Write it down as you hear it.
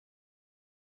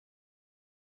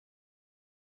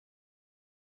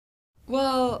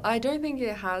Well, I don't think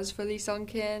it has fully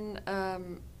sunk in,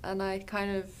 and I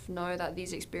kind of know that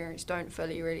these experiences don't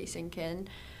fully really sink in,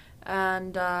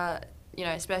 and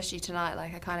especially tonight,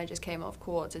 like I kind of just came off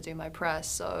court to do my press,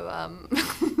 so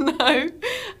no,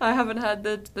 I haven't had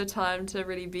the time to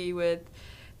really be with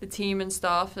the team and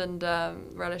stuff and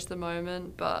relish the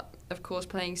moment. But of course,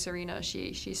 playing Serena,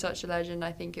 she's such a legend.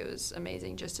 I think it was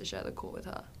amazing just to share the court with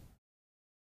her.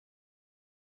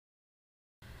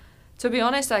 To be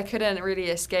honest, I couldn't really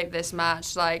escape this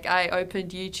match. Like, I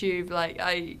opened YouTube, like,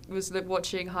 I was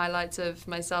watching highlights of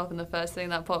myself, and the first thing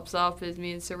that pops up is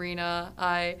me and Serena.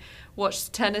 I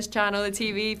watched Tennis Channel, the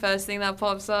TV, first thing that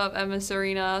pops up, Emma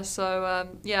Serena. So,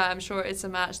 yeah, I'm sure it's a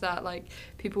match that, like,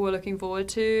 people were looking forward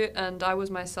to, and I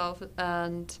was myself,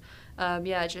 and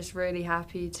yeah, just really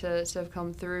happy to have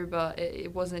come through, but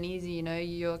it wasn't easy,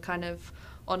 you're kind of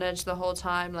on edge the whole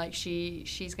time, like,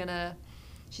 she's gonna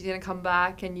come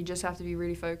back, and you just have to be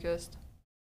really focused.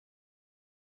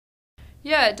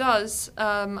 Yeah, it does.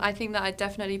 I think that I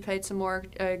definitely played some more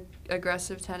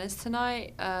aggressive tennis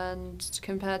tonight, and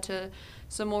compared to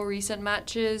some more recent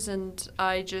matches, and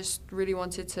I just really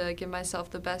wanted to give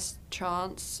myself the best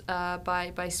chance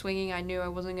by swinging. I knew I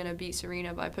wasn't going to beat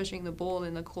Serena by pushing the ball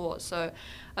in the court, so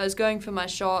I was going for my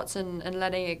shots and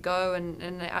letting it go, and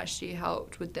it actually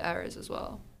helped with the errors as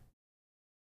well.